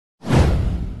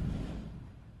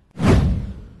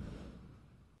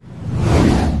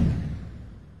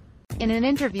In an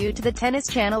interview to the Tennis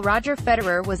Channel, Roger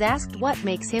Federer was asked what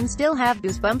makes him still have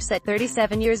goosebumps at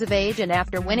 37 years of age and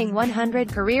after winning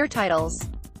 100 career titles.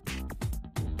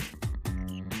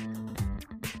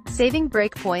 Saving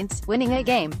break points, winning a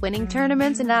game, winning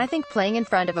tournaments, and I think playing in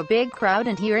front of a big crowd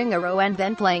and hearing a row and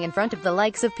then playing in front of the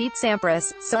likes of Pete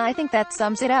Sampras, so I think that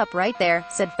sums it up right there,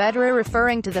 said Federer,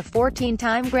 referring to the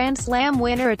 14-time Grand Slam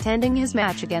winner attending his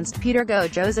match against Peter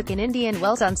Gojowczyk in Indian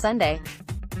Wells on Sunday.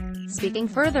 Speaking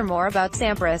furthermore about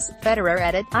Sampras, Federer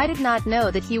added, "I did not know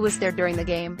that he was there during the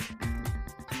game.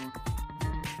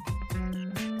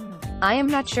 I am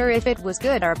not sure if it was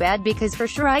good or bad because for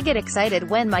sure I get excited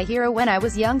when my hero when I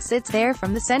was young sits there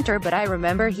from the center, but I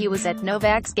remember he was at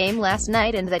Novak's game last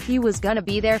night and that he was gonna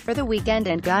be there for the weekend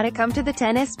and gotta come to the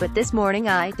tennis, but this morning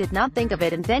I did not think of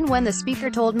it, and then when the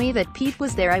speaker told me that Pete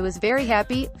was there I was very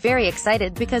happy, very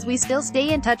excited because we still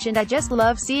stay in touch and I just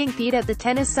love seeing Pete at the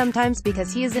tennis sometimes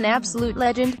because he is an absolute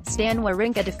legend." Stan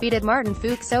Wawrinka defeated Martin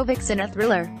Fucsovics in a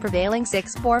thriller, prevailing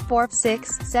 6-4,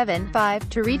 4-6, 7-5,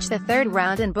 to reach the third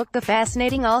round and book the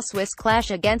fascinating all-Swiss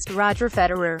clash against Roger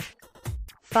Federer.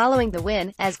 Following the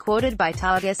win, as quoted by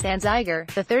Tages Anzeiger,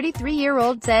 the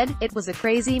 33-year-old said, "It was a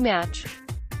crazy match.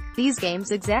 These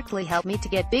games exactly helped me to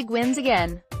get big wins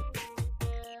again.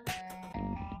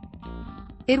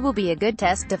 It will be a good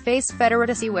test to face Federer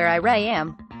to see where I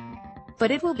am. But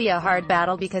it will be a hard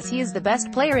battle because he is the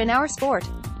best player in our sport."